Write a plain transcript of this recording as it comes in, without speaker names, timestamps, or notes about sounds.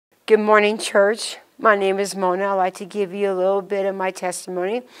Good morning, church. My name is Mona. I'd like to give you a little bit of my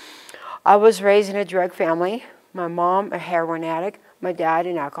testimony. I was raised in a drug family. My mom, a heroin addict. My dad,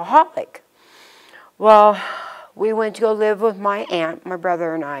 an alcoholic. Well, we went to go live with my aunt, my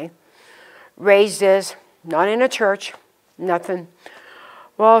brother and I. Raised us, not in a church, nothing.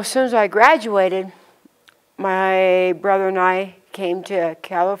 Well, as soon as I graduated, my brother and I came to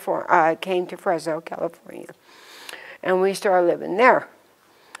Fresno, California, and we started living there.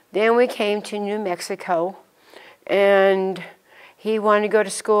 Then we came to New Mexico, and he wanted to go to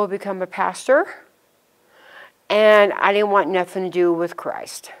school to become a pastor, and I didn't want nothing to do with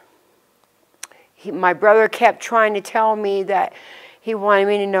Christ. My brother kept trying to tell me that he wanted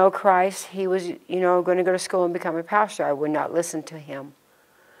me to know Christ. He was, going to go to school and become a pastor. I would not listen to him.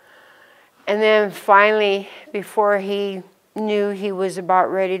 And then finally, before he knew he was about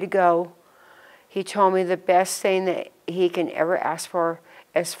ready to go, he told me the best thing that he can ever ask for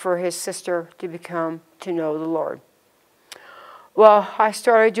is for his sister to know the Lord. Well, I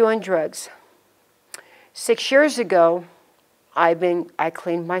started doing drugs. 6 years ago, I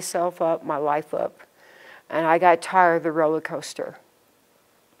cleaned myself up, my life up, and I got tired of the roller coaster.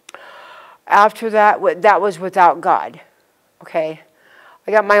 After that, that was without God, okay?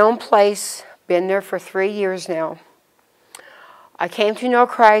 I got my own place, been there for 3 years now. I came to know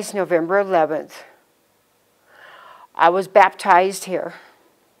Christ November 11th. I was baptized here.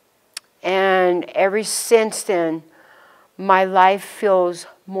 And ever since then, my life feels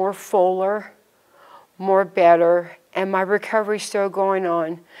more fuller, more better, and my recovery is still going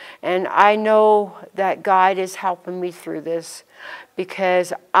on. And I know that God is helping me through this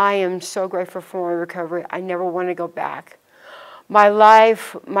because I am so grateful for my recovery. I never want to go back. My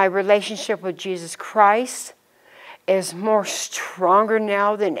life, my relationship with Jesus Christ is more stronger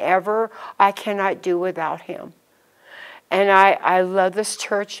now than ever. I cannot do without Him. And I love this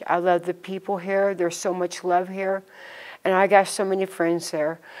church. I love the people here. There's so much love here. And I got so many friends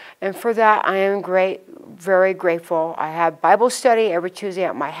there. And for that, I am very grateful. I have Bible study every Tuesday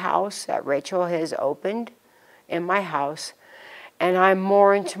at my house that Rachel has opened in my house. And I'm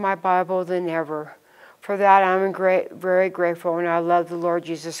more into my Bible than ever. For that, I'm very grateful, and I love the Lord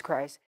Jesus Christ.